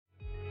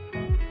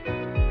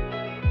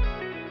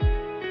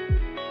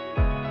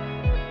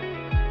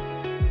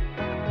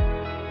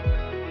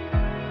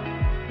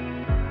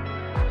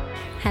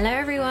Hello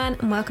everyone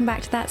and welcome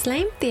back to That's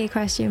Lame, the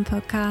equestrian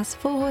podcast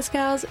for horse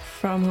girls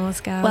from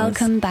horse girls.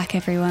 Welcome back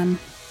everyone.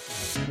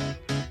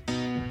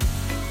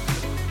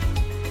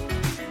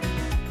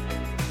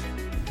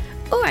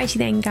 Alrighty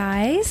then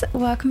guys,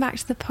 welcome back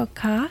to the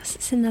podcast.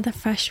 It's another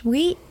fresh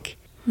week,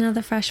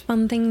 another fresh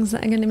fun things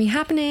that are going to be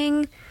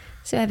happening.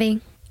 So Evie,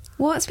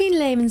 what's been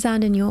lame and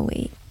sad in your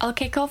week? I'll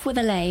kick off with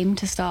a lame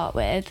to start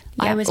with.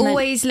 Yeah,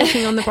 always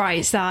looking on the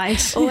bright side.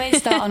 Always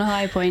start on a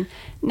high point.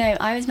 No,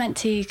 I was meant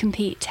to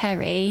compete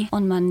Terry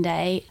on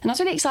Monday, and I was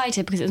really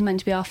excited because it was meant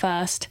to be our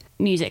first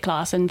music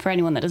class. And for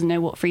anyone that doesn't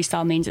know what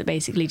freestyle means, it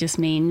basically just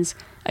means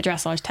a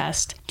dressage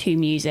test to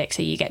music.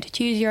 So you get to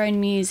choose your own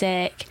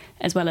music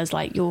as well as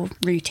like your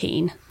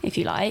routine, if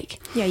you like.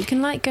 Yeah, you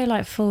can like go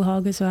like full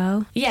hog as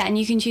well. Yeah, and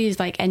you can choose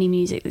like any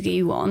music that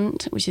you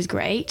want, which is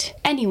great.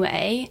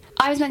 Anyway,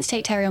 I was meant to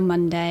take Terry on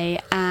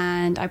Monday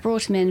and I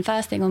brought him in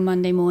first thing on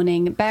Monday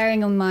morning,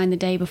 bearing in mind the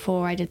day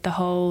before I did the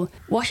whole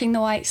washing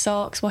the white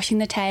socks, washing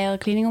the tail,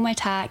 cleaning all my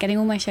tack, getting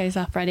all my shows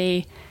up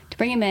ready to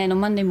bring him in on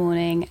Monday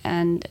morning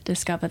and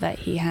discover that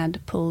he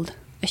had pulled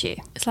a shoe.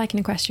 It's like an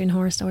equestrian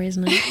horror story,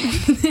 isn't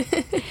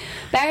it?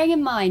 Bearing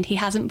in mind he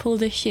hasn't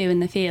pulled a shoe in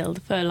the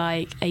field for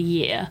like a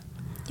year.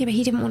 Yeah, but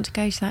he didn't want to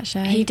go to that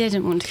show. He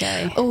didn't want to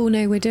go. Oh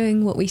no, we're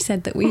doing what we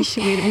said that we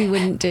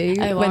wouldn't do.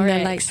 When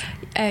they're like,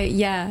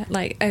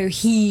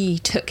 he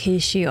took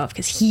his shoe off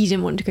because he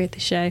didn't want to go to the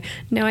show.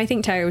 No, I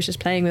think Terry was just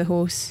playing with the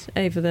horse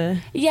over the...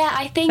 Yeah,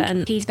 I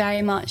think he's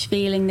very much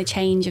feeling the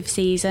change of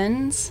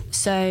seasons.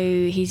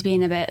 So he's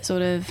been a bit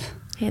sort of...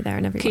 Here, there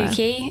and everywhere.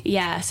 Kooky,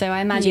 yeah. So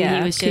I imagine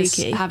he was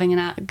just having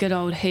a good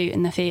old hoot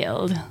in the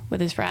field with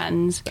his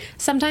friends.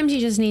 Sometimes you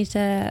just need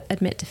to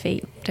admit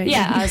defeat, don't you?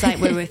 Yeah, I was like,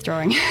 we're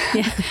withdrawing.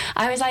 Yeah.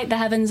 I was like, the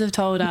heavens have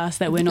told us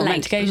that we're not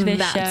meant to go to this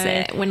show.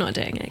 That's it. We're not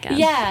doing it again.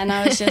 Yeah, and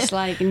I was just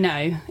like,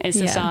 no, it's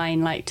a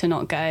sign like to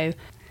not go.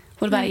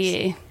 What about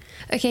you?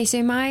 Okay,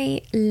 so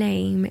my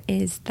lame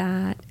is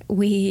that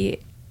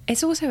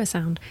it's also a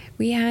sound.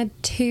 We had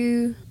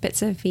 2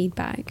 bits of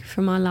feedback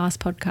from our last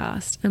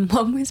podcast, and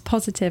one was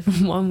positive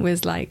and one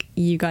was like,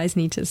 you guys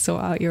need to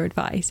sort out your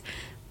advice.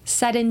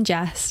 Said in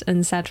jest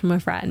and said from a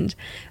friend.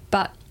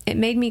 But it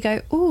made me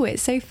go, oh,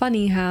 it's so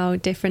funny how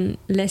different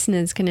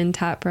listeners can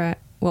interpret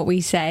what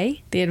we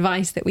say, the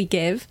advice that we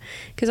give,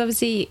 because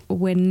obviously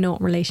we're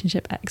not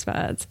relationship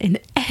experts in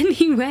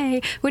any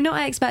way. We're not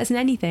experts in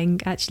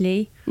anything,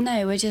 actually.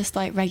 No, we're just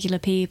like regular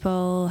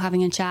people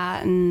having a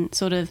chat, and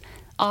sort of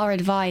our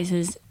advice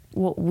is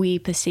what we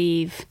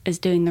perceive as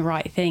doing the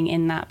right thing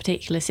in that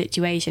particular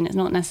situation. It's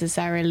not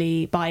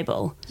necessarily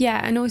Bible. Yeah,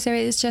 and also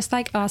it's just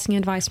like asking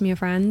advice from your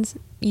friends.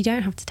 You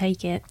don't have to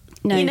take it.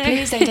 No, you know?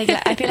 Please don't take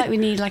it. I feel like we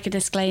need like a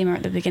disclaimer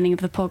at the beginning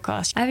of the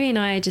podcast. Evie and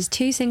I are just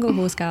 2 single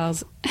horse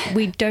girls.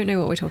 We don't know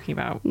what we're talking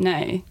about.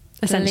 No.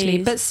 Essentially,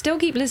 please. But still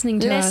keep listening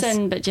to us.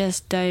 Listen, but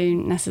just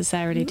don't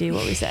necessarily do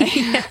what we say.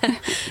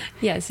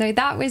 Yeah, so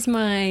that was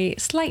my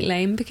slight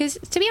lame because,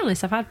 to be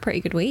honest, I've had a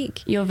pretty good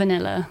week. Your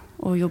vanilla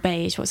or your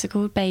beige, what's it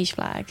called? Beige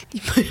flag.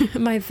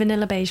 My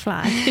vanilla beige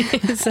flag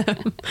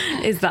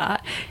is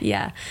that,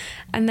 yeah.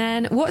 And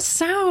then what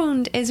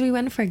sound is we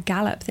went for a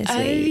gallop this week.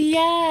 Oh,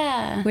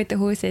 yeah. With the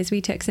horses.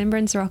 We took Simba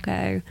and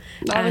Sirocco.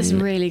 That was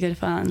really good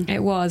fun.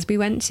 It was. We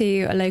went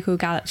to a local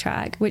gallop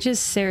track, which is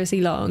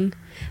seriously long,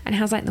 and it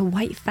has like the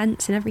white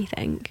fence and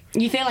everything.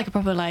 You feel like a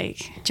proper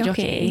like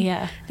jockey.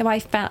 Yeah. Though I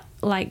felt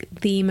like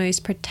the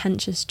most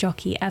pretentious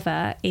jockey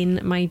ever in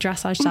my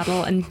dressage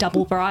saddle and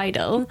double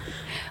bridle.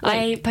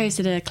 I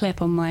posted a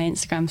clip on my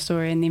Instagram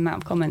story, and the amount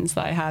of comments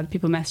that I had,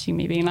 people messaging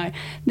me being like,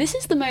 this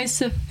is the most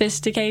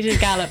sophisticated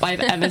gallop I've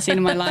ever seen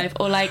in my life,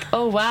 or like,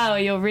 oh wow,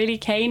 you're really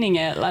caning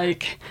it,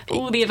 like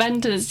all the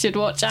eventers should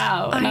watch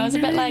out. And I was a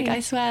bit like,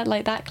 I swear,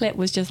 like that clip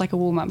was just like a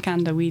warm-up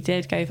canter. We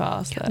did go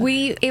faster.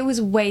 It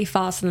was way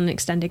faster than an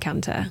extended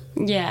canter.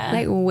 Yeah,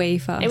 like way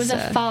faster. It was a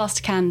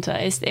fast canter.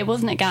 It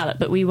wasn't a gallop,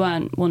 but we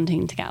weren't wanting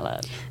to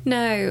gallop.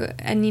 No,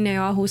 and you know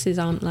our horses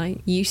aren't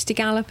like used to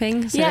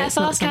galloping. So yeah, a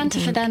fast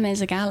canter for them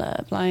is a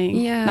gallop. Like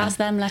that's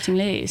them letting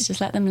loose. Just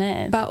let them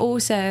live. But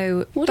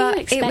also,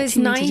 it was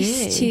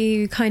nice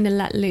to kind of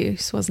let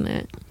loose, wasn't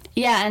it?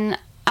 Yeah, and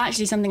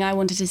actually something I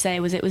wanted to say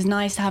was it was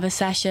nice to have a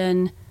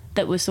session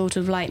that was sort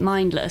of like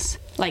mindless,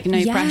 like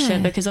no pressure,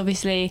 because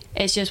obviously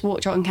it's just walk,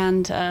 trot and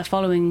canter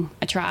following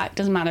a track.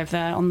 Doesn't matter if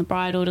they're on the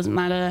bridle, doesn't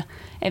matter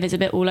if it's a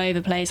bit all over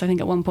the place. I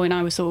think at one point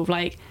I was sort of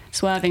like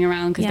swerving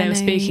around because they were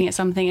spooking at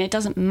something. It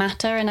doesn't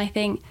matter. And I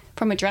think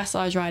from a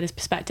dressage rider's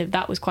perspective,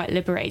 that was quite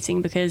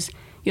liberating because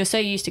you're so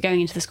used to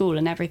going into the school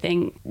and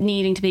everything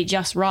needing to be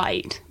just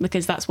right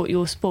because that's what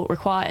your sport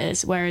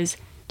requires. Whereas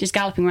just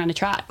galloping around a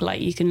track,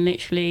 like you can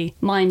literally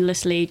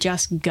mindlessly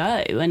just go.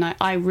 And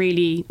I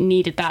really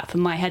needed that for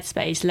my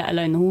headspace, let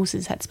alone the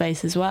horse's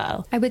headspace as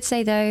well. I would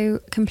say though,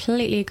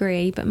 completely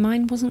agree, but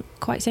mine wasn't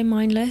quite so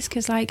mindless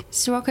because like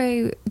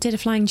Sirocco did a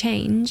flying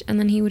change and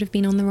then he would have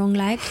been on the wrong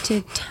leg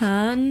to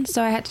turn.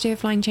 So I had to do a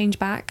flying change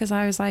back because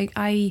I was like,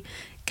 I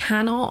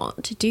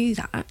cannot do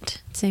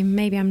that. so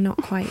maybe I'm not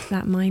quite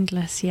that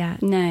mindless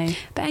yet. No.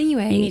 But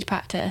anyway... You need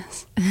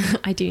practice.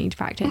 I do need to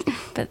practice.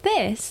 But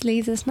this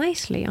leads us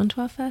nicely onto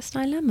our first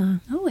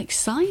dilemma. Oh,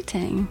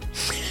 exciting.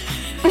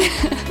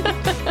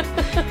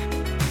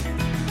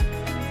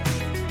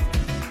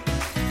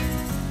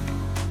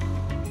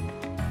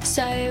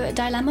 So,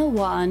 dilemma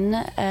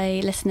 1,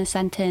 a listener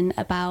sent in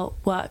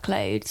about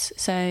workloads.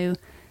 So,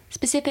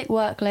 specific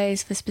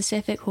workloads for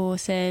specific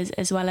horses,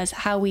 as well as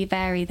how we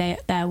vary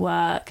their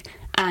work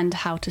and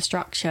how to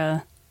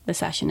structure the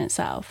session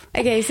itself.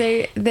 Okay,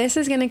 so this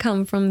is going to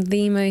come from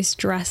the most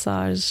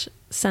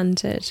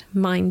dressage-centered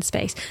mind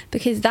space,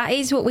 because that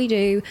is what we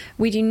do.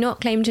 We do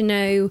not claim to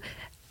know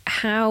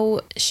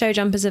how show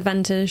jumpers,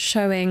 eventers,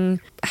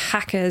 showing,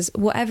 hackers,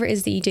 whatever it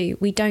is that you do,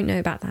 we don't know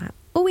about that.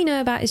 All we know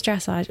about is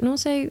dressage, and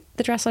also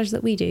the dressage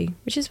that we do,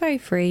 which is very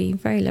free,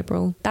 very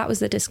liberal. That was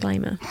the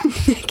disclaimer.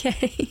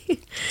 Okay.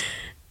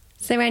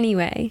 So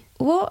anyway,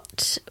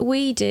 what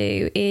we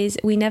do is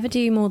we never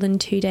do more than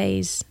 2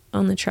 days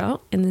on the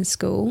trot in the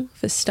school,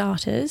 for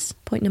starters.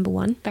 Point number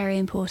 1. Very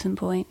important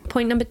point.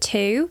 Point number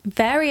 2,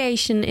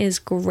 variation is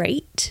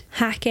great.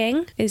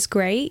 Hacking is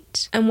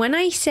great. And when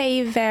I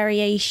say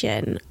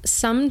variation,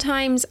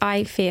 sometimes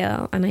I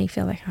feel, and I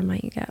feel like I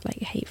might get like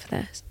hate for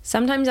this,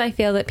 sometimes I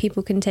feel that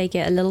people can take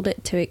it a little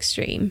bit too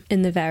extreme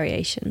in the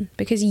variation.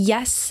 Because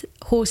yes,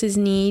 horses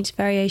need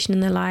variation in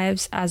their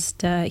lives, as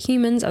do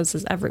humans, as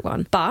does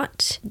everyone.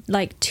 But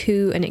like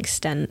to an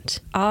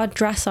extent, our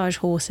dressage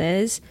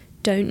horses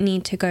don't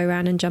need to go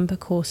around and jump a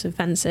course of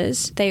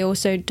fences. They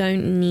also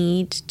don't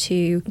need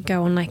to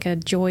go on like a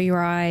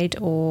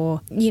joyride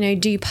or,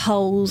 do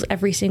poles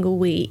every single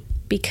week,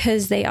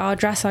 because they are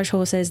dressage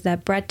horses. They're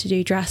bred to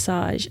do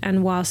dressage.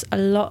 And whilst a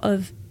lot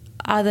of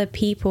other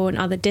people and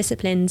other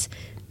disciplines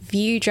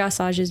view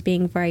dressage as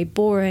being very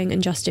boring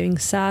and just doing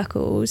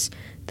circles,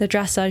 the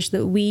dressage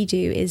that we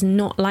do is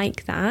not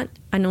like that.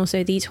 And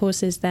also these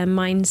horses, their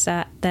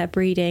mindset, their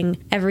breeding,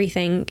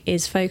 everything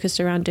is focused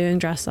around doing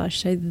dressage,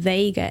 so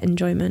they get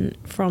enjoyment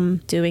from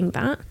doing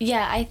that.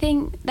 Yeah, I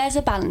think there's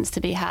a balance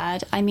to be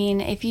had. I mean,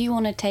 if you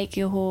want to take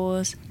your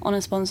horse on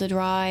a sponsored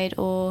ride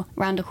or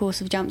round a course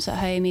of jumps at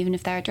home, even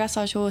if they're a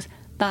dressage horse,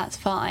 that's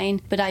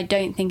fine. But I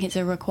don't think it's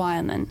a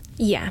requirement.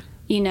 Yeah.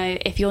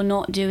 If you're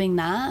not doing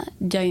that,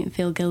 don't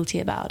feel guilty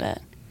about it,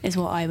 is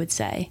what I would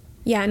say.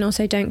 Yeah, and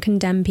also don't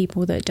condemn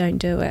people that don't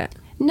do it.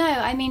 No,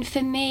 I mean,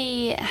 for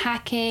me,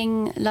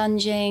 hacking,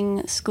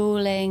 lunging,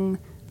 schooling,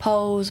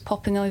 poles,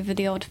 popping over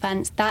the odd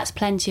fence, that's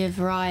plenty of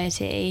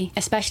variety,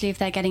 especially if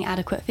they're getting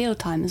adequate field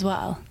time as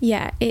well.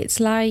 Yeah, it's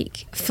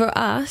like, for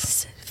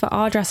us, for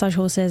our dressage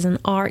horses and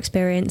our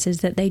experiences,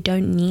 that they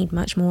don't need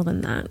much more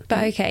than that.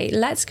 But okay,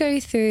 let's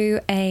go through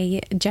a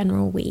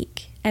general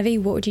week. Evie,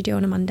 what would you do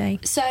on a Monday?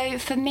 So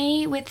for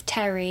me, with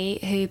Terry,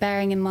 who,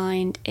 bearing in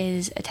mind,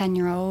 is a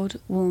 10-year-old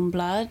warm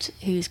blood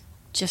who's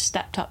just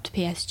stepped up to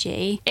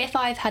PSG, if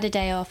I've had a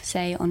day off,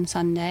 say on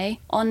Sunday,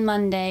 on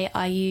Monday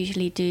I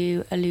usually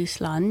do a loose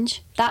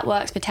lunge. That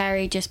works for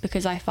Terry just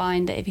because I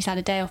find that if he's had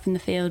a day off in the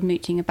field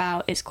mooching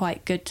about, it's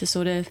quite good to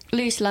sort of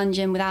loose lunge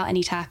him without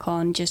any tack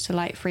on, just to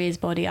like free his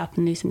body up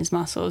and loosen his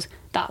muscles.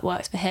 That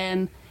works for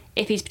him.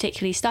 If he's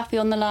particularly stuffy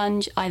on the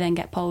lunge, I then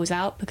get poles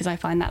out because I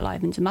find that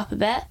livens him up a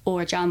bit,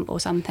 or a jump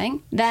or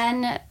something.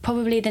 Then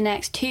probably the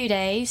next 2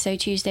 days, so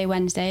Tuesday,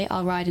 Wednesday,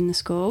 I'll ride in the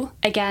school.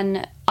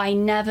 Again, I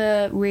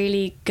never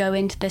really go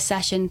into the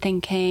session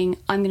thinking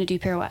I'm going to do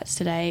pirouettes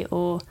today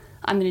or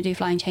I'm going to do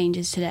flying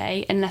changes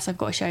today, unless I've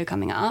got a show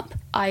coming up.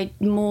 I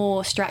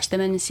more stretch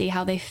them in and see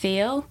how they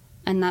feel,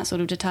 and that sort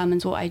of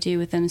determines what I do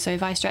with them. So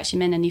if I stretch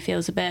him in and he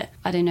feels a bit,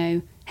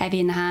 heavy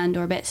in the hand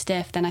or a bit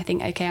stiff, then I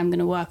think, okay, I'm going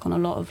to work on a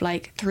lot of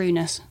like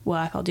throughness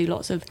work. I'll do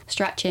lots of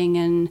stretching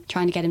and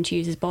trying to get him to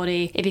use his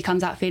body. If he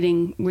comes out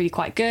feeling really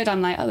quite good,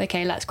 I'm like, oh,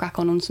 okay, let's crack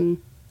on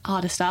some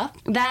harder stuff.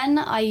 Then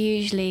I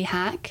usually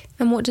hack.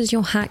 And what does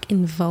your hack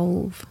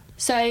involve?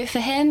 So for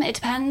him, it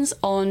depends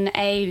on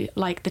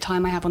the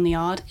time I have on the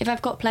yard. If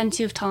I've got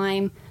plenty of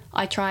time,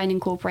 I try and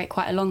incorporate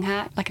quite a long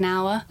hack, like an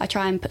hour. I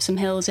try and put some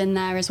hills in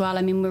there as well.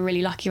 I mean, we're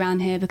really lucky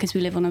around here because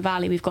we live on a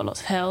valley. We've got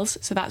lots of hills,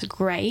 so that's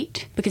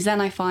great. Because then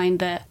I find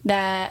that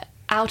they're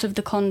out of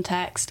the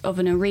context of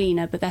an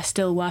arena, but they're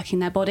still working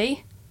their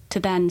body to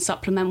then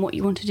supplement what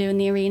you want to do in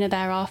the arena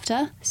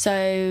thereafter.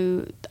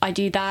 So I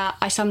do that.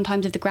 I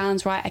sometimes, if the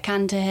ground's right, I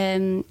canter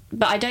him.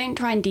 But I don't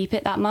try and deep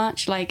it that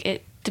much. Like,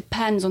 it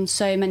depends on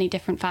so many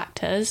different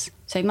factors.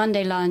 So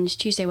Monday lunge,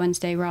 Tuesday,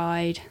 Wednesday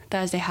ride,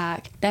 Thursday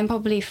hack, then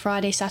probably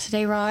Friday,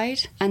 Saturday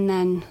ride, and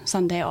then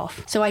Sunday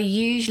off. So I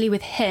usually,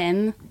 with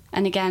him,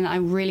 and again, I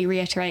really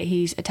reiterate,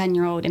 he's a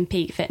 10-year-old in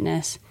peak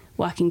fitness,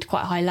 working to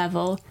quite a high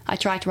level. I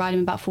try to ride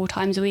him about 4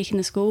 times a week in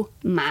the school,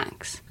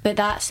 max. But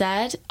that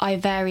said, I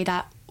vary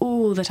that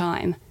all the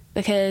time.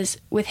 Because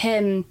with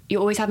him, you're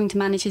always having to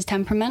manage his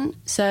temperament.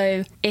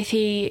 So if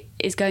he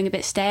is going a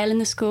bit stale in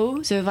the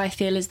school, so if I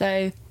feel as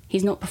though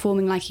he's not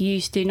performing like he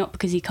used to, not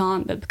because he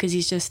can't, but because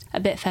he's just a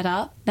bit fed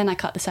up, then I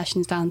cut the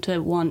sessions down to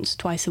once,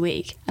 twice a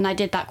week. And I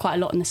did that quite a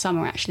lot in the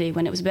summer, actually.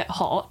 When it was a bit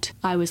hot,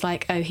 I was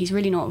like, oh, he's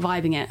really not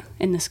vibing it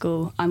in the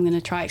school. I'm going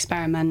to try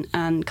experiment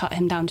and cut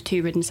him down to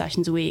 2 ridden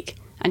sessions a week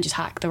and just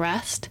hack the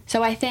rest.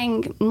 So I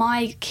think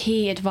my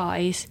key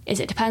advice is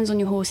it depends on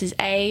your horse's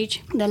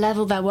age, the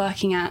level they're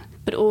working at,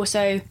 but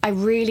also I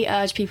really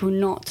urge people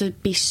not to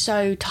be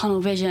so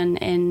tunnel vision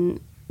in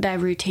their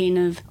routine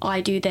of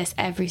I do this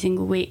every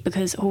single week,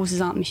 because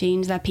horses aren't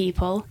machines, they're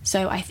people.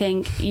 So I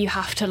think you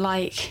have to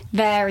like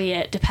vary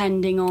it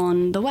depending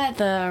on the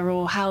weather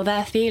or how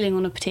they're feeling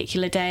on a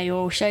particular day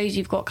or shows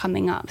you've got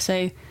coming up.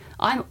 So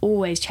I'm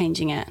always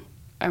changing it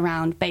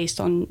around based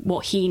on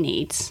what he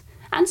needs.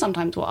 And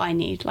sometimes what I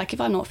need. Like if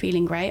I'm not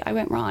feeling great, I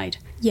won't ride.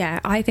 Yeah,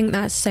 I think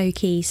that's so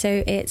key.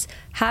 So it's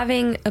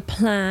having a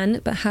plan,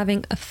 but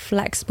having a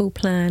flexible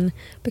plan.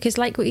 Because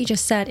like what you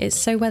just said, it's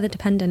so weather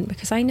dependent.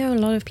 Because I know a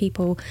lot of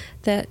people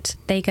that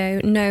they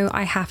go, no,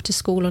 I have to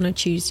school on a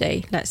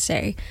Tuesday, let's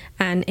say.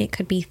 And it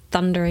could be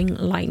thundering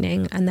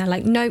lightning. And they're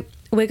like, no,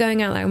 we're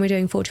going out there and we're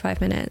doing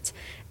 45 minutes.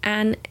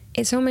 And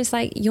it's almost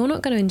like you're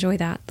not going to enjoy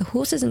that. The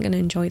horse isn't going to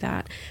enjoy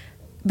that.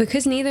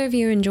 Because neither of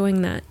you are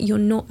enjoying that, you're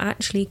not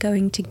actually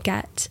going to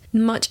get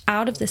much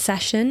out of the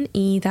session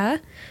either.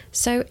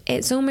 So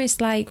it's almost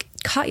like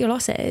cut your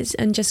losses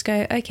and just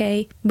go,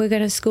 okay, we're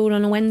going to school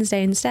on a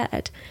Wednesday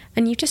instead.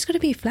 And you've just got to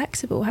be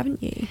flexible,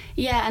 haven't you?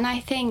 Yeah, and I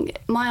think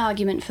my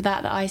argument for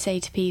that I say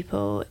to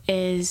people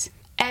is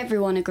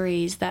everyone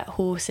agrees that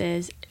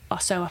horses are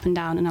so up and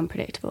down and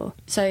unpredictable.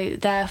 So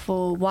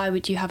therefore, why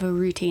would you have a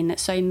routine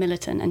that's so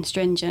militant and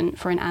stringent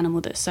for an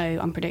animal that's so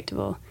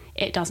unpredictable?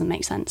 It doesn't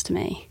make sense to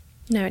me.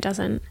 No, it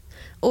doesn't.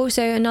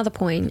 Also, another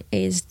point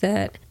is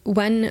that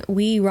when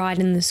we ride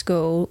in the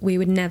school, we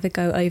would never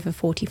go over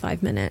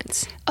 45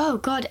 minutes. Oh,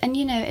 God. And,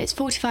 you know, it's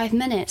 45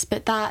 minutes,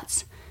 but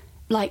that's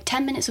like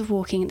 10 minutes of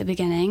walking at the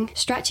beginning,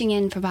 stretching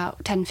in for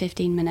about 10,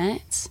 15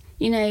 minutes,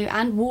 you know,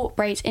 and walk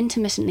breaks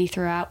intermittently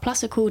throughout,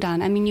 plus a cool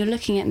down. I mean, you're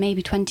looking at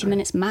maybe 20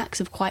 minutes max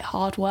of quite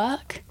hard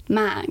work.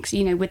 Max,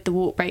 you know, with the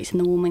walk breaks and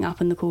the warming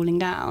up and the cooling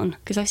down.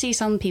 Because I see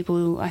some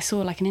people, I saw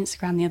like an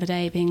Instagram the other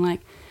day being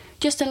like,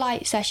 just a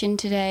light session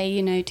today,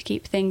 you know, to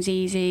keep things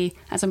easy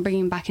as I'm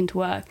bringing back into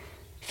work.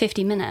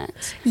 50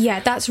 minutes. Yeah,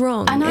 that's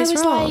wrong. And it's I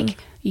was wrong. like,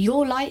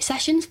 your light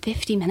session's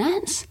 50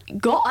 minutes?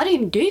 God, I don't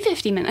even do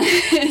 50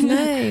 minutes.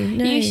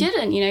 No. You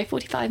shouldn't, you know,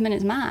 45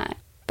 minutes max.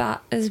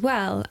 But as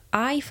well,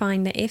 I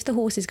find that if the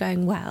horse is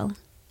going well,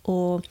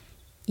 or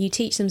you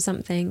teach them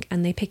something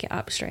and they pick it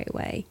up straight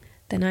away,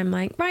 then I'm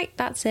like, right,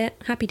 that's it.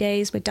 Happy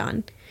days, we're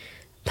done.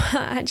 But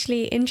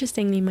actually,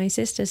 interestingly, my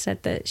sister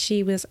said that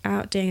she was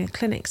out doing a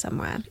clinic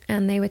somewhere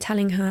and they were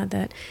telling her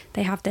that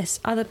they have this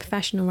other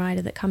professional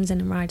rider that comes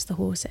in and rides the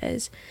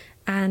horses.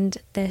 And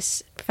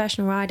this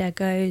professional rider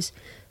goes,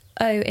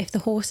 oh, if the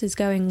horse is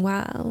going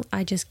well,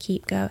 I just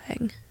keep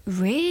going.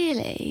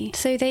 Really?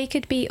 So they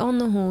could be on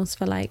the horse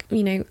for like,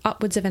 you know,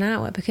 upwards of an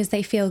hour because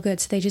they feel good,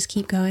 so they just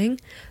keep going.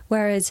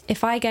 Whereas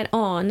if I get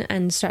on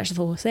and stretch the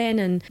horse in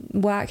and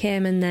work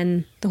him and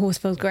then the horse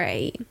feels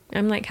great,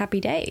 I'm like,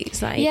 happy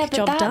days, like, yeah, but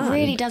job that done.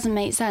 really doesn't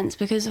make sense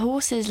because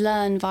horses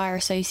learn via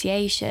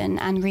association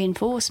and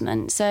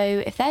reinforcement.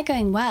 So if they're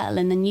going well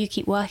and then you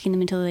keep working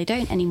them until they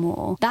don't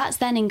anymore, that's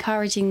then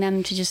encouraging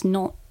them to just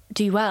not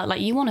do well.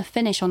 Like, you want to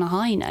finish on a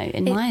high note,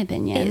 in my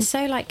opinion. It's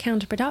so like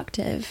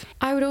counterproductive.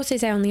 I would also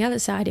say on the other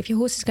side, if your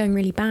horse is going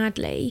really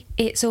badly,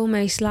 it's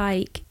almost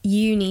like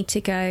you need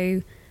to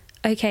go,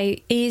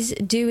 okay, is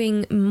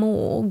doing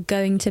more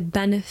going to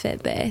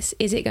benefit this?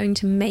 Is it going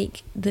to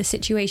make the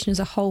situation as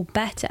a whole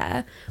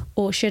better?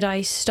 Or should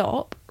I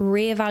stop,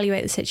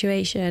 reevaluate the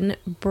situation,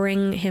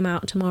 bring him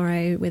out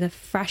tomorrow with a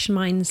fresh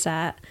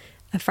mindset,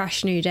 a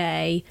fresh new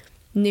day,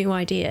 new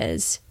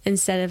ideas,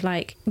 instead of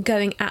like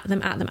going at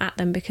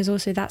them, because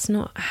also that's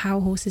not how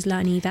horses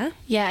learn either.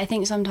 Yeah, I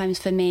think sometimes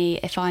for me,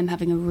 if I'm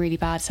having a really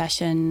bad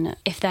session,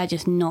 if they're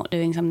just not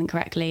doing something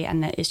correctly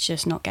and that it's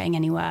just not getting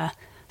anywhere,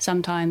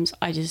 sometimes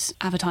I just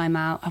have a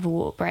timeout, have a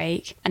walk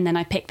break, and then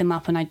I pick them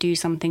up and I do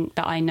something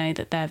that I know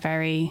that they're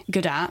very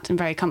good at and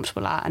very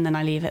comfortable at, and then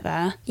I leave it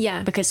there.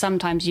 Yeah. Because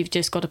sometimes you've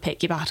just got to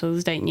pick your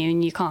battles, don't you?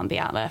 And you can't be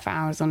out there for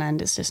hours on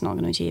end. It's just not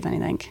going to achieve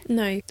anything.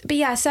 No. But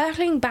yeah,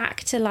 circling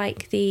back to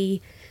like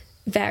the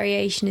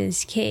variation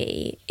is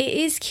key. It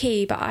is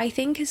key, but I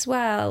think as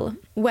well,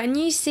 when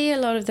you see a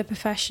lot of the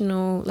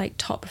professional, like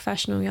top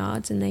professional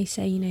yards, and they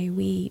say, you know,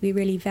 we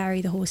really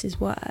vary the horse's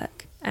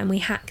work and we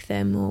hack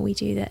them or we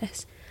do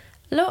this,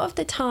 a lot of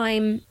the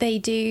time they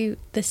do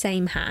the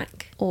same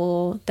hack,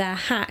 or their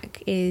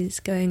hack is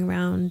going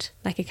around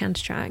like a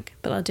canter track,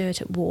 but they'll do it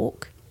at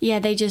walk. Yeah,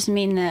 they just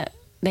mean that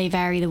they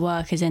vary the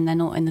work as in they're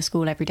not in the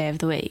school every day of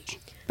the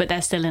week, but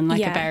they're still in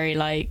like a very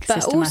like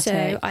but systematic.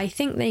 Also, I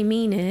think they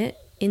mean it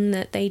in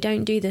that they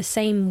don't do the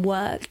same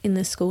work in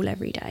the school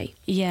every day.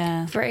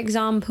 Yeah. For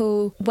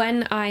example,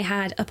 when I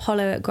had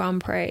Apollo at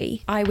Grand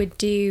Prix, I would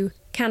do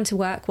canter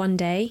work one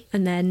day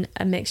and then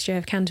a mixture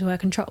of canter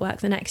work and trot work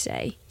the next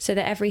day, so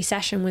that every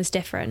session was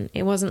different.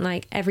 It wasn't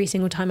like every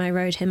single time I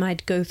rode him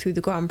I'd go through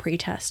the Grand Prix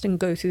test and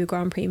go through the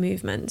Grand Prix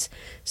movements.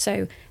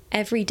 So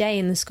every day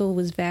in the school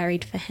was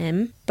varied for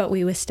him, but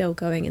we were still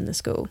going in the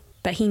school.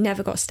 But he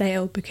never got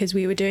stale because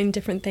we were doing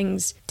different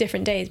things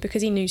different days,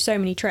 because he knew so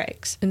many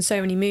tricks and so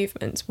many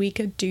movements. We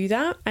could do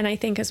that. And I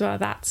think as well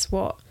that's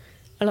what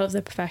a lot of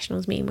the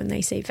professionals mean when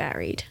they say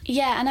varied.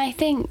 Yeah, and I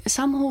think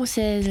some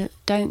horses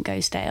don't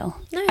go stale.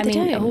 No, I they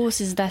mean, don't.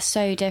 horses, they're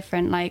so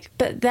different. Like,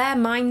 but their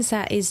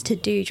mindset is to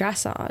do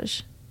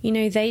dressage. You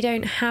know, they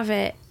don't have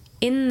it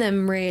in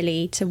them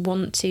really to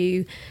want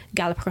to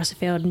gallop across a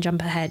field and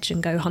jump a hedge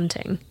and go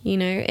hunting. You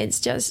know, it's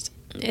just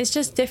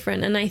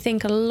different. And I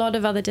think a lot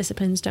of other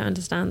disciplines don't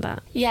understand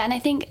that. Yeah, and I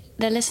think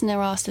the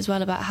listener asked as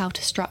well about how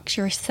to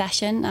structure a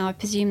session. Now, I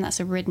presume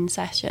that's a ridden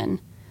session.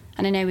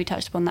 And I know we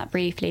touched upon that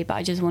briefly, but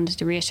I just wanted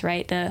to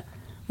reiterate that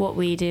what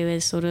we do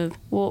is sort of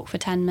walk for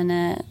 10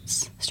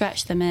 minutes,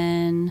 stretch them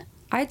in.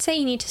 I'd say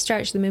you need to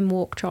stretch them in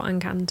walk, trot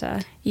and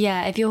canter.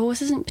 Yeah, if your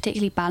horse isn't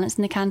particularly balanced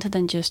in the canter,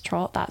 then just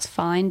trot, that's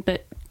fine.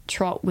 But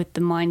trot with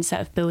the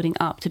mindset of building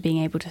up to being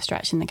able to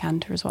stretch in the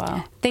canter as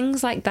well.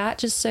 Things like that,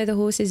 just so the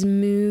horse is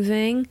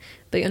moving,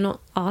 but you're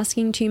not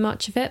asking too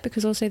much of it,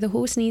 because also the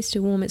horse needs to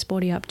warm its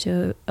body up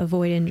to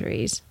avoid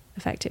injuries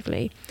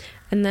effectively.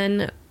 And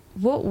then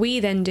what we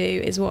then do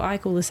is what I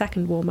call the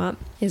second warm-up,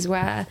 is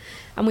where,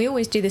 and we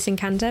always do this in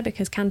canter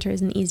because canter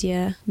is an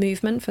easier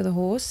movement for the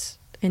horse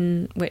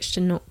in which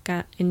to not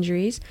get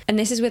injuries. And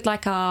this is with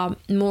like our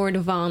more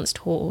advanced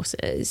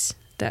horses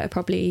that are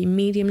probably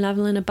medium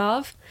level and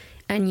above.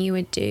 And you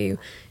would do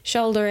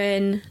shoulder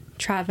in,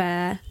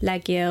 travers,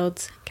 leg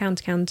yields,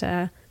 counter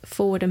canter,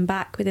 forward and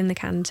back within the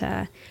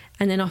canter,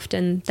 and then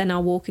often then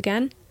I'll walk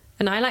again.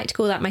 And I like to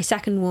call that my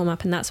second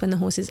warm-up, and that's when the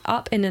horse is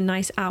up in a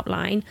nice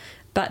outline,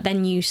 but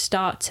then you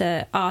start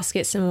to ask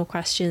it some more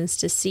questions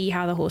to see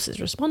how the horse is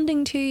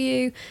responding to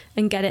you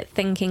and get it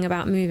thinking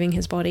about moving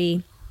his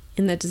body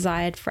in the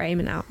desired frame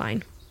and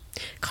outline.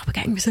 God, we're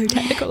getting so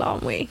technical,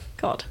 aren't we?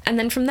 God. And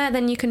then from there,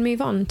 then you can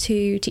move on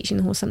to teaching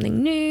the horse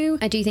something new.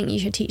 I do think you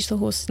should teach the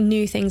horse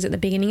new things at the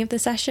beginning of the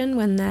session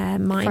when their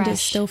mind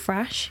is still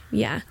fresh.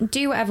 Yeah.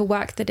 Do whatever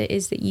work that it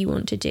is that you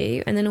want to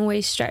do, and then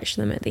always stretch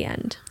them at the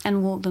end.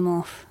 And walk them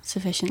off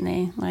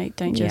sufficiently. Like,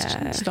 don't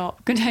just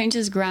stop. Don't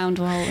just ground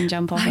roll and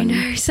jump off. I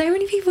know. So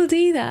many people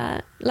do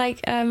that.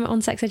 Like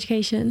on Sex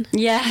Education.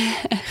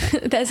 Yeah.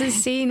 There's a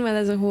scene where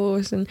there's a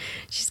horse and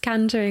she's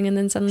cantering, and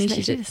then suddenly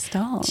she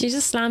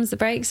just slams the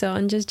brakes on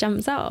and just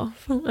jumps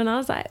off. And I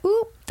was like,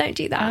 ooh, don't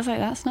do that. I was like,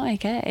 that's not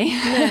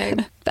okay.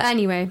 No. But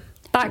anyway,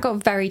 that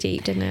got very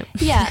deep, didn't it?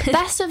 Yeah,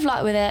 best of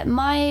luck with it.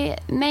 My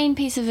main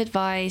piece of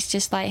advice,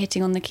 just like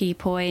hitting on the key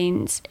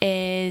points,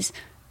 is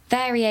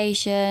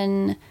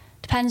variation,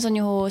 depends on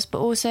your horse, but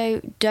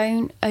also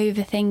don't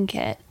overthink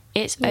it.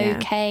 It's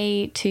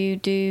okay to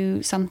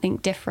do something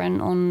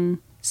different on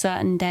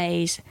certain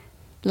days.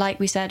 Like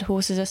we said,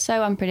 horses are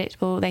so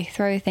unpredictable. They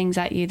throw things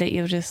at you that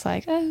you're just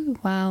like, oh,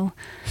 wow.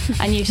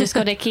 And you've just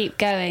got to keep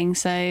going.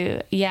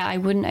 So, yeah, I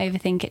wouldn't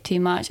overthink it too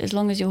much. As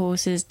long as your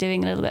horse is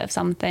doing a little bit of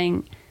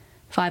something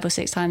 5 or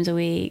 6 times a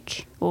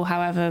week, or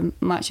however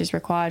much is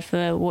required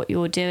for what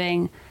you're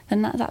doing,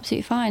 then that's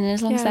absolutely fine. And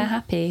as long as they're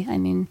happy, I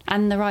mean,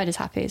 and the rider's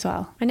happy as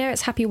well. I know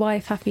it's happy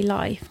wife, happy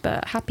life,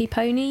 but happy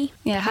pony?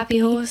 Yeah, happy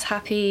horse,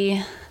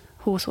 happy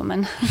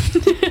horsewoman.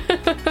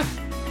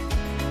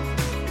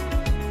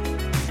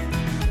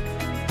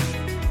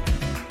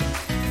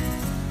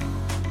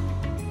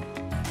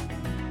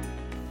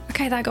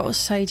 Okay, that got us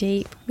so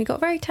deep. We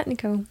got very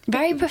technical.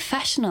 Very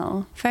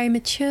professional. Very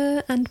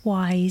mature and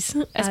wise.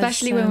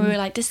 Especially when we were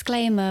like,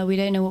 disclaimer, we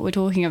don't know what we're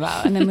talking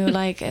about. And then we were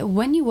like,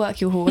 when you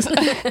work your horse.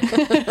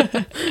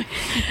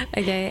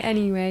 Okay,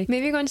 anyway.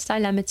 Moving on to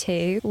dilemma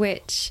 2,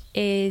 which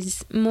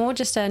is more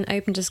just an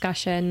open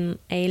discussion.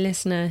 A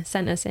listener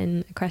sent us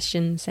in a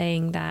question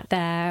saying that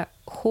their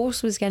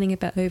horse was getting a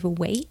bit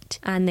overweight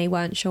and they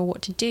weren't sure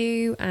what to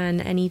do,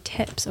 and any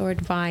tips or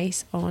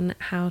advice on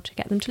how to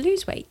get them to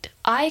lose weight.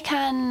 I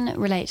can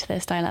relate to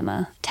this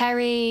dilemma.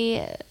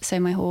 Terry, so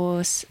my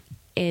horse,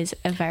 is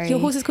a very... Your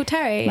horse is called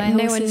Terry? My no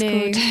horse one is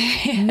knew.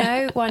 called...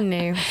 No one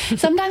knew.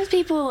 Sometimes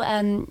people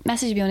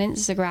message me on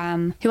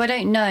Instagram who I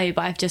don't know,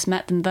 but I've just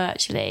met them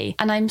virtually,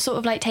 and I'm sort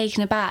of like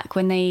taken aback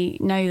when they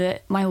know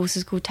that my horse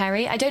is called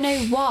Terry. I don't know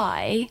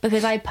why,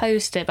 because I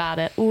post about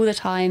it all the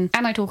time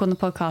and I talk on the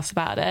podcast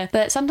about it,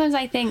 but sometimes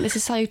I think this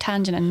is so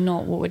tangent and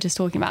not what we're just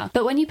talking about.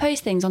 But when you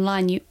post things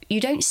online,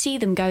 you don't see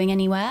them going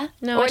anywhere.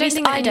 No, or I don't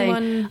think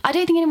anyone... I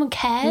don't think anyone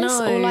cares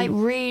or like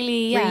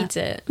really reads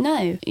it.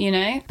 No, you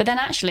know. But then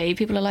actually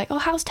people are like, oh,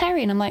 how's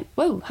Terry? And I'm like,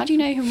 whoa, how do you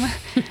know him?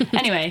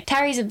 Anyway,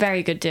 Terry's a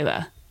very good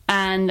doer.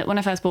 And when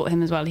I first bought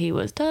him as well, he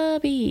was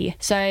Derby.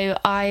 So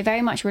I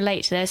very much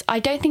relate to this. I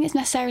don't think it's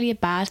necessarily a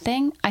bad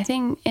thing. I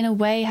think in a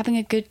way having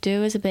a good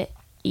doer is a bit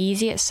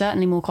easy. It's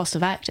certainly more cost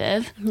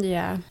effective.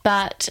 Yeah.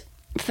 But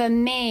for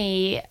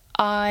me,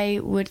 I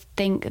would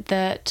think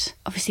that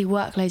obviously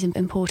workload's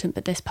important,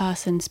 but this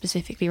person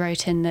specifically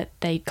wrote in that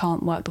they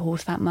can't work the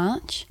horse that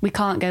much. We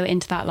can't go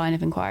into that line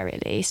of inquiry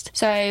at least.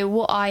 So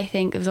what I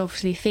think is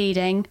obviously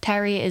feeding.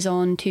 Terry is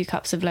on 2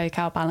 cups of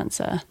low-cal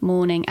balancer,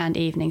 morning and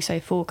evening,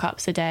 so 4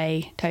 cups a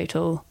day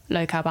total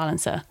low-cal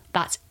balancer.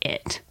 That's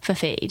it for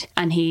feed.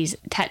 And he's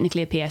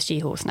technically a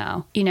PSG horse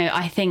now. You know,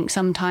 I think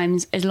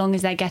sometimes as long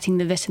as they're getting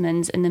the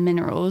vitamins and the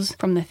minerals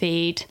from the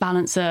feed,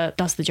 balancer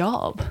does the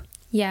job.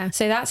 Yeah,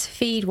 so that's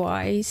feed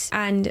wise,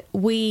 and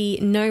we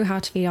know how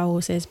to feed our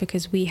horses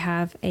because we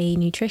have a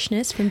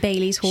nutritionist from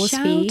Bailey's Horse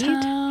Feed.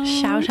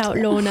 Shout out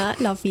Lorna,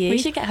 love you. We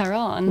should get her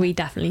on. We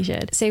definitely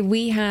should. So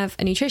we have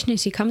a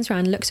nutritionist who comes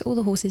around, looks at all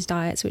the horses'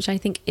 diets, which I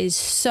think is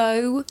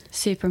so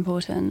super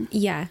important.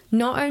 Yeah,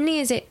 not only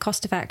is it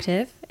cost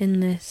effective in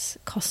this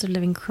cost of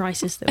living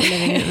crisis that we're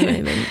living in at the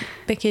moment,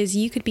 because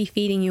you could be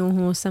feeding your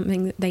horse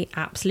something that they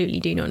absolutely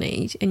do not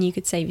need, and you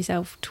could save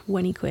yourself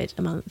 20 quid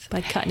a month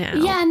by cutting it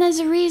out. Yeah, and there's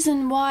a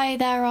reason why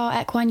there are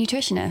equine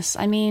nutritionists.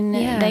 I mean,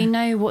 they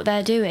know what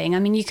they're doing. I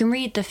mean, you can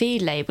read the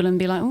feed label and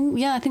be like, oh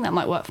yeah, I think that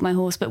might work for my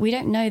horse, but we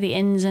don't know the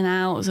ins and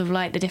outs of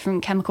like the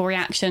different chemical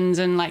reactions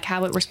and like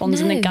how it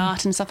responds in the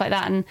gut and stuff like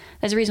that. And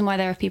there's a reason why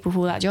there are people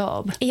for that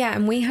job. Yeah,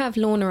 and we have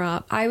Lorna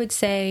up, I would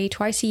say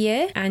twice a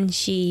year, and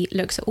she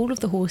looks at all of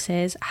the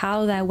horses,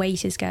 how their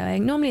weight is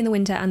going, normally in the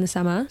winter and the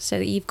summer, so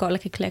that you've got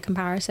like a clear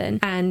comparison,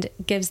 and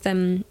gives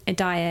them a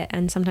diet.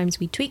 And sometimes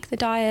we tweak the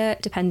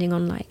diet depending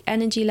on like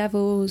energy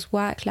levels,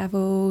 work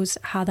levels,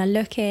 how they're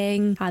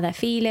looking, how they're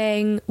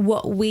feeling,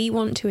 what we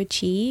want to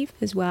achieve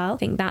as well. I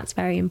think that's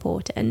very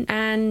important.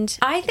 And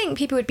I think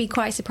people would be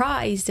quite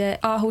surprised that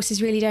our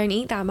horses really don't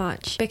eat that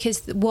much,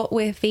 because what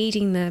we're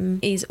feeding them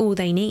is all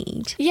they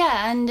need.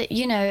 Yeah, and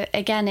you know,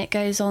 again, it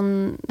goes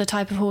on the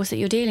type of horse that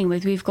you're dealing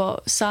with. We've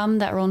got some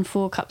that are on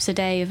 4 cups a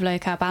day of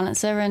low-cal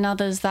balancer, and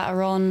others that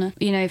are on,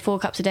 you know, 4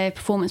 cups a day of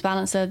performance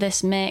balancer,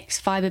 this mix,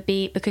 fibre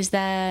beat, because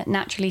they're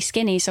naturally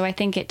skinny. So I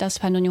think it does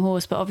depend on your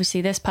horse, but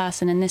obviously this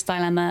person in this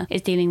dilemma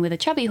is dealing with a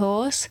chubby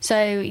horse.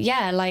 So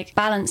yeah, like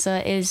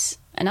balancer is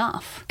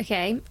enough.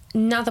 Okay,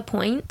 another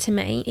point to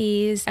make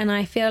is, and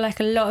I feel like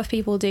a lot of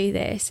people do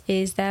this,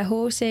 is their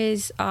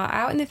horses are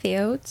out in the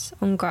fields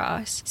on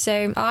grass.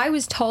 So I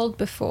was told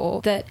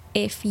before that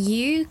if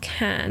you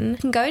can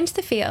go into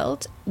the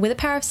field with a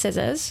pair of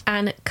scissors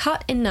and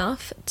cut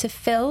enough to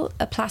fill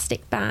a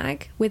plastic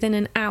bag within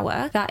an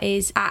hour, that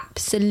is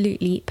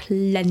absolutely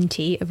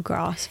plenty of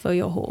grass for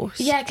your horse.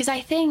 Yeah, because I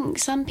think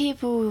some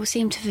people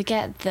seem to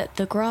forget that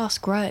the grass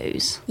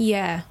grows.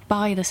 Yeah.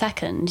 By the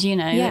second, you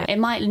know. Yeah. It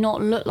might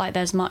not look like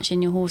there's much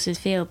in your horse's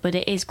field, but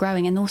it is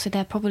growing. And also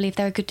they're probably, if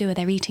they're a good doer,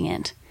 they're eating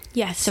it.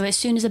 Yes. So as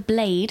soon as a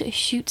blade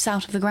shoots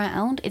out of the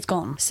ground, it's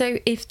gone. So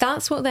if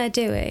that's what they're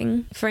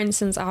doing, for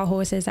instance, our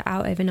horses are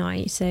out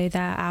overnight, so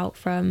they're out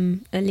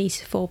from at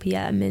least 4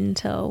 p.m.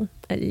 until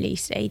at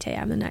least 8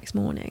 a.m. the next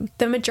morning.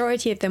 The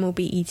majority of them will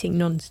be eating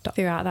non-stop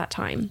throughout that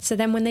time. So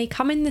then when they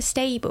come in the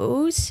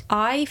stables,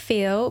 I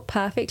feel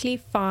perfectly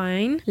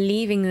fine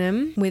leaving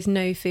them with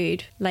no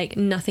food, like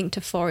nothing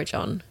to forage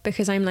on,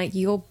 because I'm like,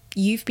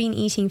 you've been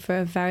eating for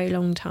a very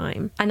long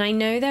time. And I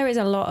know there is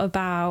a lot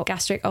about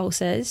gastric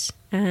ulcers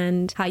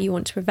and how you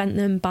want to prevent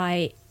them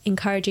by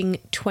encouraging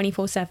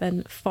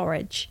 24/7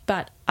 forage.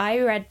 But I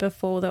read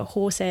before that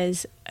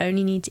horses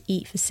only need to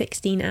eat for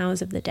 16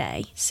 hours of the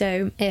day.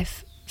 So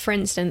if, for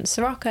instance,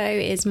 Sirocco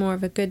is more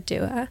of a good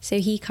doer, so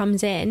he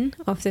comes in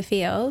off the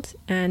field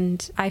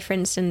and I, for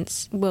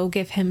instance, will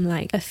give him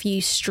like a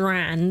few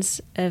strands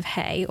of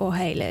hay or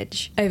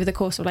haylage over the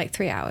course of like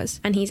 3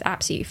 hours, and he's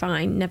absolutely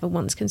fine, never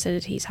once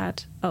considered he's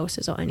had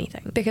ulcers or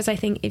anything. Because I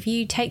think if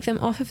you take them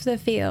off of the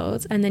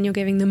field and then you're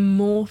giving them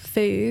more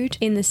food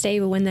in the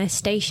stable when they're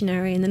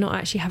stationary and they're not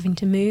actually having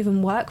to move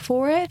and work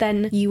for it,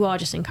 then you are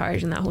just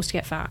encouraging that horse to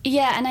get fat.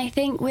 Yeah, and I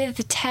think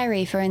with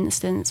Terry, for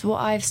instance, what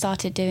I've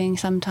started doing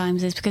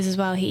sometimes is, because as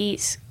well he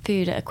eats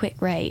food at a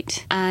quick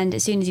rate, and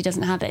as soon as he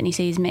doesn't have it and he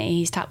sees me,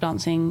 he's tap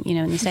dancing, you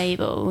know, in the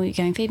stable,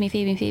 going feed me,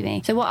 feed me, feed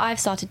me. So what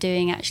I've started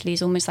doing actually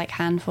is almost like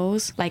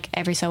handfuls, like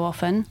every so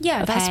often.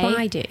 Yeah, that's hay. what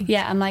I do.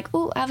 Yeah, I'm like,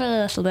 oh, have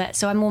a little bit.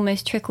 So I'm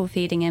almost trickle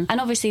feeding him, and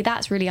obviously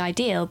that's really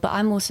ideal, but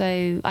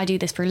I do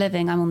this for a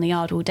living. I'm on the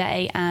yard all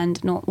day,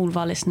 and not all of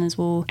our listeners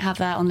will have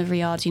that on livery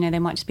yards. You know, they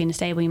might just be in the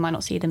stable, you might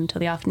not see them until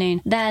the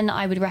afternoon. Then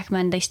I would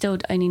recommend they still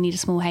only need a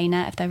small hay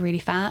net if they're really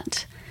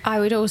fat. I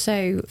would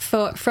also,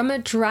 from a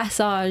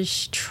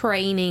dressage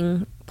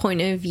training point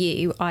of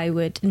view, I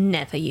would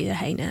never use a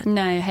hay net.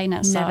 No, hay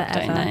nets suck,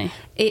 don't they?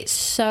 It's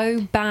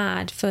so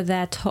bad for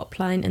their top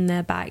line and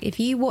their back. If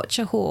you watch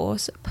a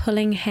horse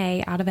pulling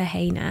hay out of a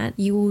hay net,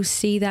 you will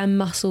see their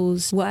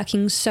muscles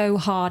working so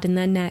hard in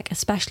their neck,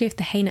 especially if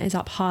the hay net is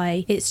up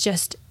high. It's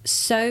just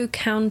so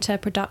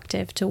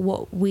counterproductive to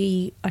what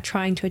we are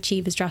trying to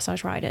achieve as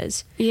dressage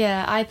riders.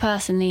 Yeah, I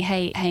personally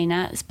hate hay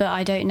nets, but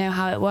I don't know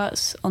how it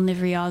works on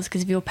livery yards,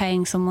 because if you're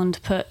paying someone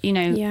to put, you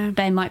know,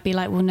 they might be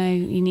like, well, no,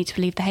 you need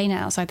to leave the hay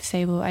net outside outside the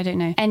stable. I don't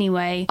know.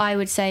 Anyway, I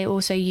would say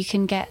also you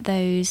can get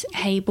those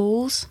hay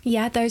balls.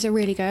 Yeah, those are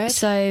really good.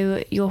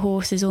 So your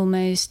horse is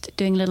almost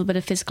doing a little bit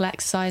of physical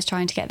exercise,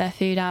 trying to get their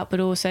food out, but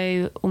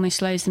also almost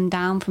slows them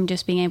down from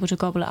just being able to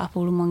gobble it up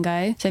all in one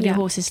go. So if your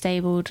horse is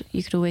stabled,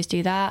 you could always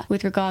do that.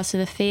 With regards to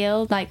the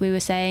field, like we were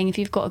saying, if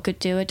you've got a good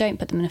doer, don't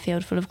put them in a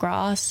field full of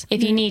grass.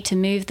 If you need to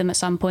move them at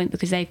some point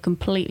because they've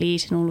completely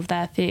eaten all of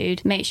their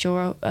food, make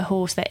sure a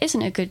horse that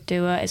isn't a good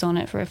doer is on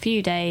it for a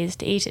few days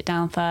to eat it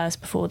down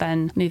first before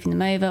then moving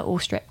them over, or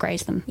strip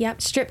graze them.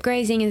 Yep, strip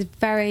grazing is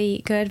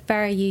very good,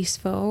 very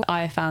useful.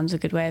 I have found a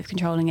good way of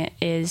controlling it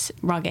is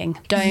rugging.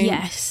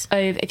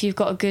 If you've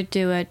got a good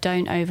doer,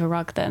 don't over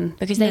rug them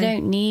because they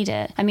don't need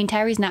it. I mean,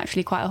 Terry's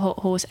naturally quite a hot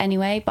horse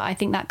anyway, but I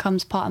think that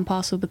comes part and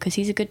parcel because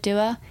he's a good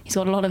doer. He's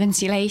got a lot of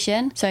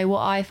insulation. So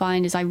what I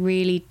find is I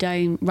really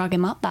don't rug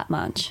him up that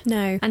much.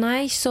 No. And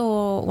I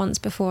saw once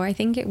before, I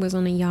think it was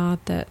on a yard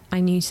that I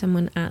knew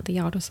someone at the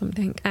yard or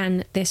something,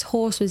 and this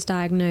horse was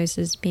diagnosed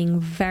as being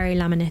very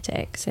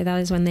laminitic. So that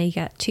is when they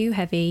get too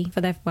heavy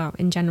for their, well,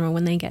 in general,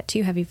 when they get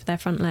too heavy for their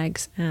front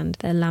legs and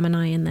the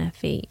laminae in their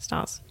feet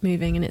starts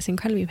moving, and it's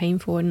incredibly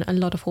painful, and a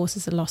lot of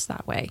horses are lost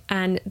that way.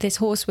 And this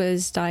horse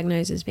was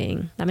diagnosed as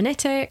being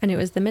laminitic, and it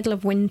was the middle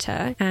of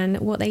winter, and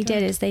what they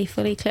did is they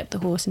fully clipped the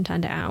horse and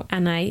turned it out.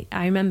 And I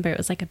remember it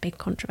was like a big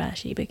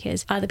controversy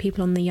because other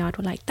people on the yard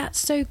were like, that's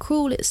so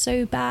cruel, it's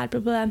so bad, blah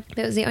blah. But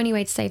it was the only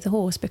way to save the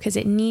horse because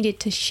it needed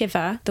to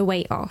shiver the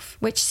weight off,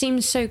 which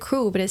seems so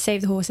cruel, but it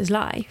saved the horse's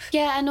life.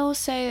 Yeah, and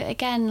also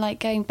again, like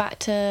going back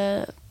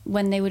to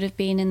when they would have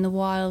been in the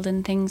wild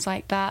and things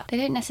like that, they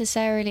don't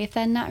necessarily, if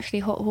they're naturally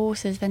hot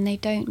horses, then they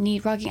don't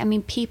need rugging. I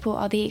mean, people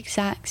are the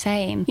exact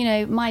same. You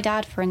know, my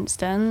dad, for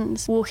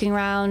instance, walking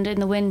around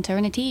in the winter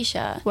in a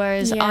t-shirt,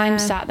 whereas I'm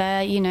sat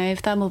there, you know,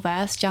 thermal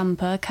vest,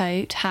 jumper,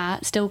 coat,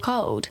 hat, still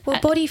cold.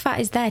 Well, body fat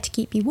is there to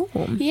keep you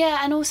warm.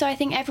 Yeah, and also I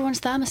think everyone's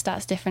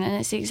thermostat's different,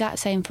 and it's the exact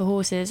same for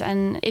horses.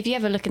 And if you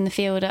ever look in the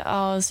field at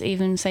ours,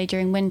 even say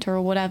during winter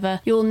or whatever,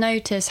 you'll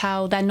notice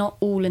how they're not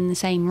all in the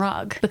same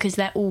rug because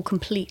they're all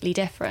completely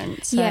different.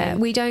 So. Yeah,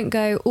 we don't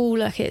go, oh,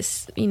 look,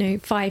 it's,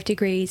 5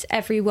 degrees,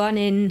 everyone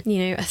in,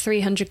 a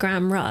 300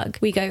 gram rug.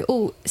 We go,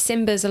 oh,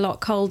 Simba's a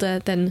lot colder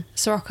than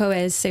Sirocco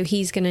is, so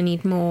he's going to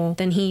need more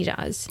than he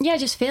does. Yeah,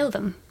 just feel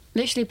them.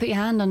 Literally put your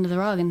hand under the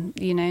rug and,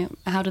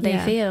 how do they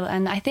feel?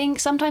 And I think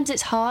sometimes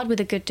it's hard with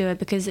a good doer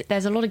because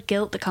there's a lot of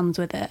guilt that comes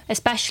with it,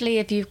 especially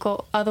if you've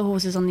got other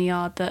horses on the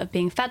yard that are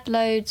being fed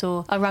loads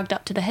or are rugged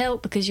up to the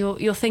hilt, because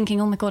you're thinking,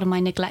 oh my God, am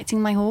I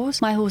neglecting my horse?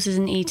 My horse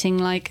isn't eating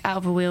like out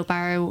of a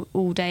wheelbarrow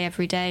all day,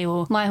 every day,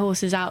 or my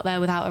horse is out there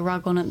without a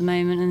rug on at the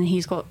moment and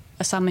he's got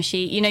a summer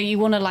sheet. You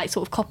want to like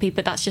sort of copy,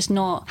 but that's just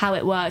not how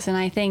it works. And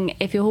I think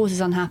if your horse is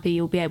unhappy,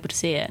 you'll be able to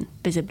see it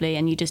visibly,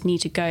 and you just need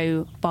to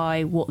go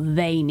by what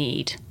they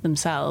need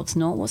themselves,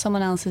 not what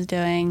someone else is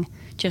doing,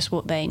 just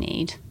what they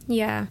need.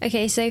 Yeah.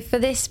 Okay, so for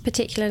this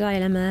particular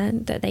dilemma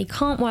that they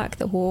can't work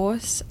the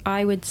horse,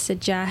 I would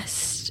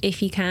suggest,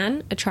 if you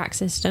can, a track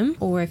system,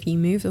 or if you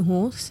move the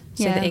horse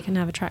so that it can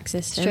have a track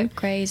system. Strip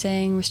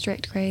grazing,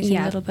 restrict grazing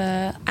a little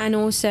bit. And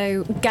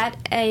also get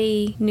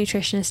a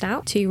nutritionist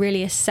out to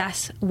really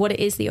assess what it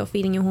is that you're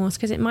feeding your horse,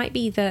 because it might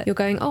be that you're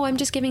going, oh, I'm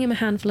just giving him a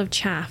handful of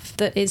chaff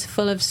that is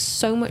full of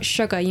so much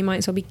sugar, you might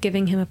as well be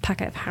giving him a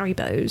packet of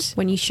Haribos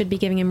when you should be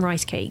giving him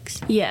rice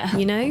cakes. Yeah.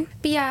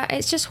 But yeah,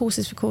 it's just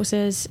horses for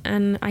courses,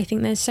 and I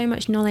think there's so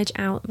much knowledge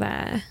out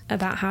there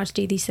about how to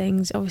do these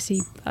things. Obviously,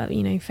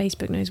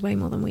 Facebook knows way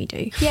more than we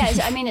do. Yeah,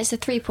 it's a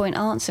 3-point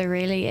answer,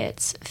 really.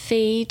 It's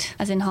feed,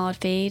 as in hard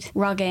feed,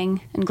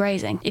 rugging, and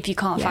grazing, if you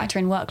can't factor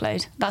in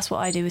workload. That's what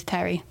I do with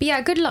Terry. But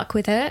yeah, good luck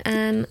with it,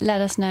 and let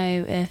us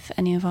know if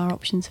any of our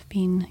options have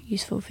been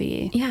useful for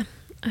you. Yeah,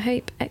 I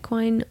hope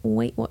Equine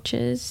Weight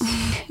Watchers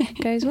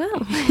goes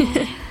well.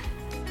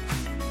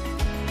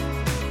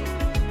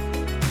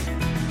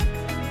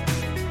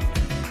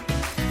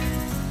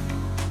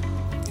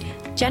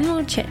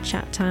 General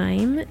chit-chat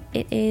time.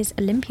 It is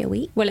Olympia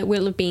week. Well, it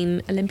will have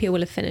been, Olympia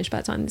will have finished by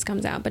the time this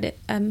comes out, but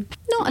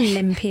not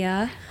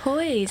Olympia.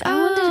 Hoys. I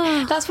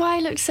wondered, that's why I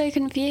looked so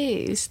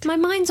confused. My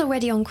mind's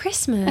already on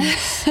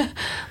Christmas.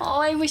 Oh,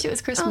 I wish it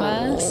was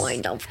Christmas. Oh,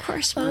 I love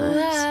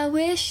Christmas. Oh, I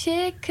wish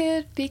it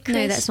could be Christmas.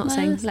 No, let's not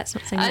sing. Let's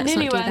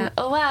not do that.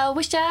 Oh, I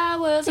wish I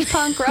was a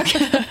punk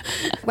rocker.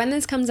 When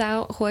this comes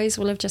out, Hoys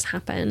will have just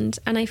happened,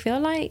 and I feel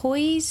like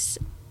Hoys,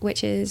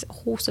 which is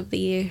Horse of the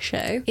Year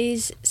show,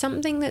 is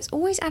something that's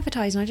always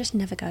advertised and I just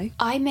never go.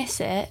 I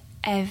miss it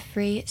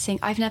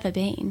I've never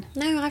been.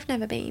 No, I've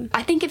never been.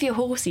 I think if you're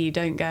horsey, you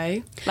don't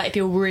go. Like if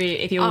you're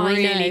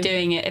really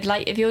doing it,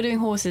 if you're doing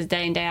horses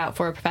day in day out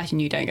for a profession,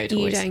 you don't go to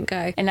horse. You don't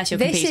go unless you're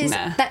competing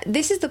there.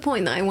 This is the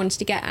point that I wanted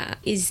to get at.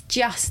 Is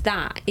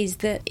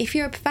that if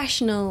you're a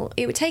professional,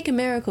 it would take a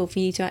miracle for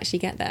you to actually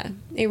get there.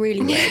 It really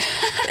would.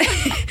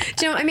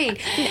 Do you know what I mean?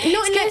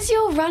 Not because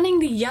you're running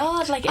the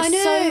yard. Like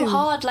it's so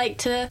hard.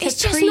 Like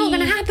it's just not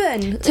going to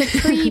happen. To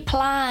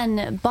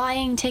pre-plan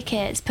buying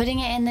tickets, putting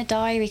it in the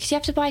diary, because you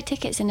have to buy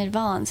tickets in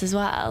advance as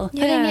well.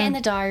 Yeah. Putting it in the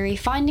diary,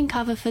 finding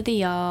cover for the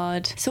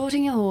yard,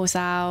 sorting your horse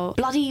out,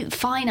 bloody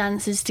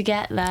finances to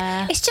get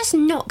there. It's just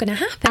not going to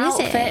happen, is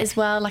Outfit it? as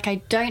well. Like, I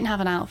don't have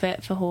an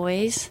outfit for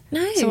Hoys.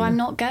 No. So I'm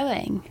not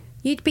going.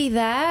 You'd be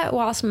there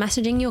whilst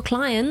messaging your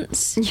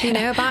clients, you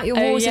know, about your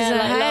horses yeah, at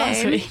like home.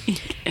 last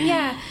week.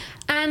 Yeah.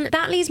 And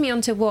that leads me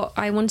on to what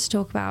I want to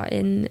talk about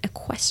in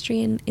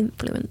equestrian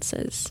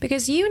influencers.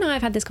 Because you and I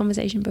have had this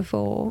conversation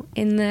before,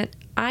 in that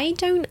I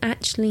don't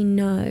actually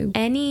know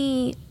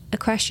any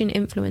equestrian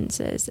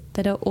influencers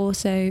that are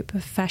also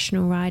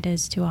professional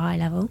riders to a high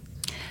level.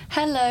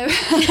 Hello.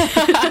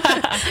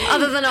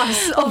 Other than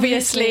us,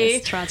 obviously.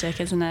 It's tragic,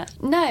 isn't it?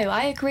 No,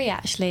 I agree,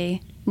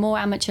 actually. More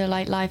amateur,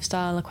 like,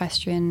 lifestyle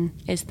equestrian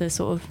is the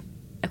sort of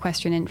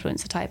equestrian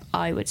influencer type,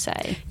 I would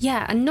say.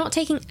 Yeah, and not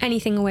taking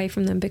anything away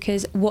from them,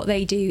 because what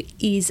they do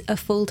is a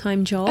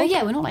full-time job. Oh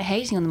yeah, we're not like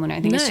hating on them or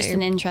anything. No. It's just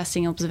an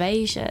interesting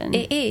observation.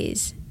 It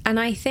is. And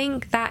I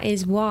think that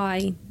is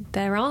why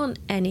there aren't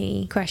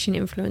any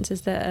equestrian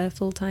influencers that are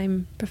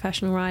full-time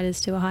professional riders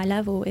to a high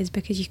level, is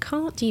because you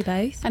can't do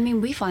both. I mean,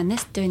 we find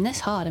doing this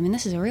hard. I mean,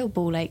 this is a real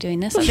ball ache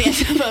doing this at the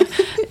end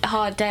of a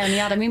hard day on the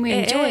yard. I mean, we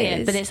enjoy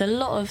it, but it's a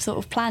lot of sort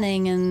of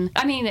planning, and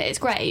I mean, it's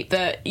great,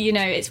 but you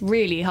know, it's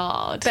really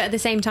hard. But at the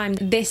same time,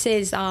 this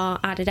is our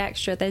added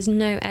extra. There's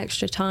no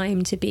extra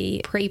time to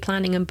be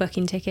pre-planning and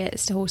booking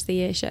tickets to Horse of the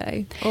Year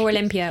show or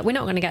Olympia. We're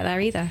not going to get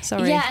there either,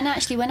 sorry. Yeah, and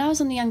actually, when I was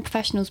on the Young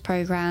Professionals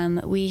programme,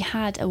 we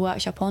had a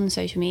workshop on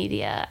social media,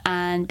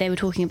 and they were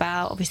talking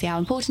about obviously how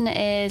important it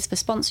is for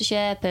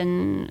sponsorship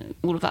and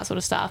all of that sort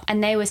of stuff.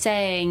 And they were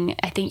saying,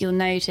 I think you'll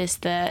notice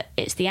that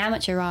it's the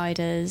amateur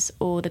riders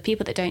or the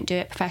people that don't do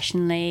it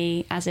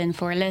professionally, as in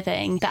for a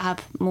living, that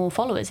have more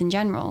followers in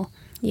general.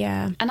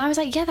 Yeah. And I was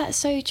like, yeah, that's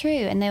so true.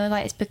 And they were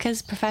like, it's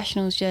because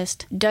professionals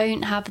just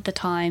don't have the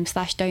time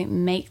 / don't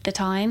make the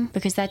time,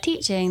 because they're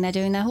teaching, they're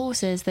doing their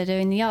horses, they're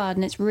doing the yard,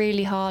 and it's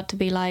really hard to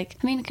be like,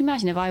 I mean, can you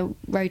imagine if I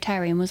rode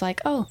Terry and was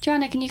like, oh,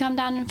 Joanna, can you come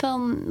down and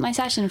film my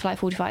session for like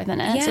 45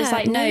 minutes? Yeah, It's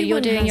like, no, you're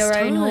one doing has your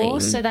own time.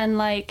 horse, so then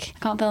like I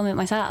can't film it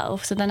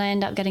myself, so then I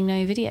end up getting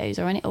no videos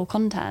or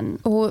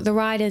content. Or the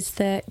riders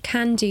that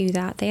can do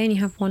that, they only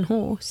have one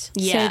horse.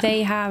 Yeah. So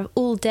they have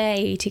all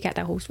day to get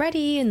their horse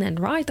ready and then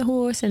ride the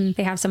horse, and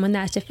they have someone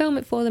there to film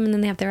it for them, and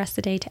then they have the rest of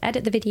the day to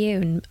edit the video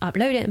and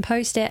upload it and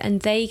post it,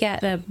 and they get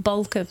the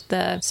bulk of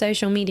the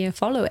social media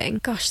following.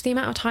 Gosh, the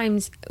amount of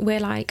times we're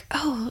like,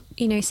 oh,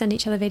 you know, send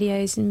each other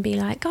videos and be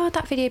like, God,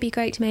 that video would be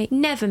great to make.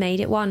 Never made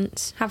it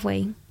once, have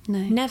we? No.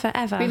 Never,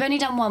 ever. We've only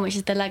done one, which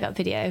is the leg up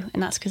video,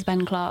 and that's because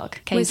Ben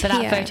Clark came Was for that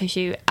here. photo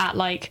shoot at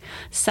like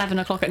 7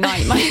 o'clock at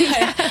night.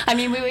 I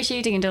mean, we were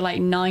shooting until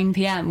like 9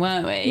 p.m,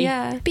 weren't we?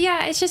 Yeah. But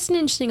yeah, it's just an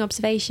interesting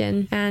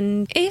observation.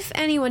 And if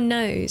anyone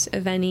knows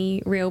of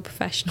any real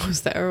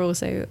professionals that are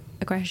also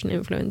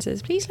equestrian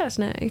influencers, please let us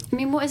know. I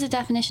mean, what is the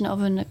definition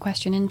of an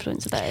equestrian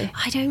influencer, though?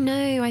 I don't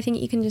know. I think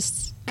you can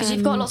just... Because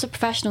you've got lots of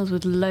professionals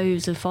with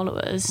loads of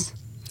followers,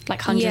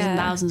 like hundreds and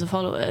thousands of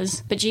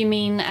followers. But do you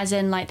mean as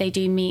in like they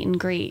do meet and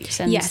greets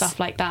and stuff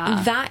like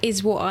that? That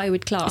is what I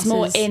would class It's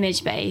more as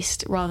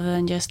image-based rather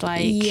than just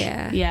like...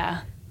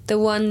 Yeah. the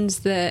ones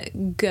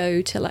that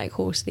go to like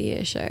Horse of the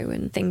Year show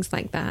and things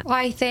like that.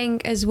 I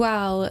think as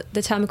well,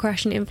 the term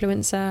equestrian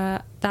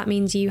influencer, that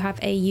means you have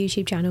a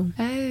YouTube channel.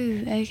 Oh,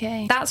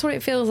 okay. That's what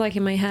it feels like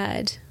in my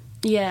head.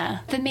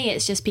 Yeah. For me,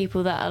 it's just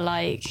people that are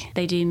like,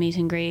 they do meet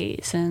and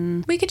greets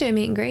and... We could do a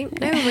meet and greet.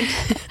 No one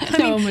would,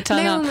 No one would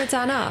turn no up. one would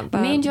turn up.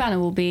 But... Me and Joanna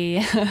will be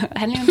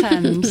Henley on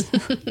Thames.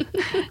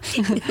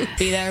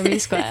 Be there every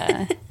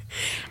square.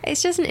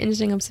 It's just an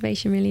interesting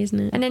observation, really, isn't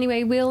it? And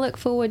anyway, we'll look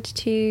forward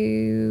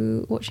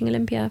to watching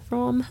Olympia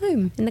from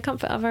home in the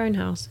comfort of our own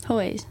house.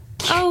 Always.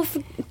 Oh,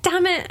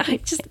 damn it.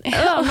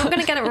 I'm not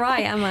going to get it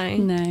right, am I?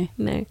 No.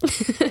 No.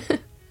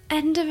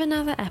 End of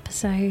another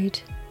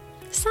episode.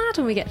 Sad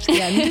when we get to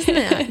the end, isn't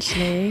it,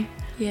 actually?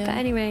 Yeah. But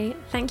anyway,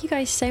 thank you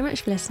guys so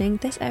much for listening.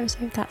 This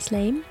episode, That's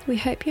Lame. We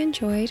hope you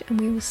enjoyed, and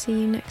we will see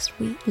you next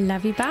week.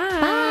 Love you. Bye.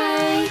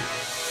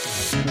 Bye.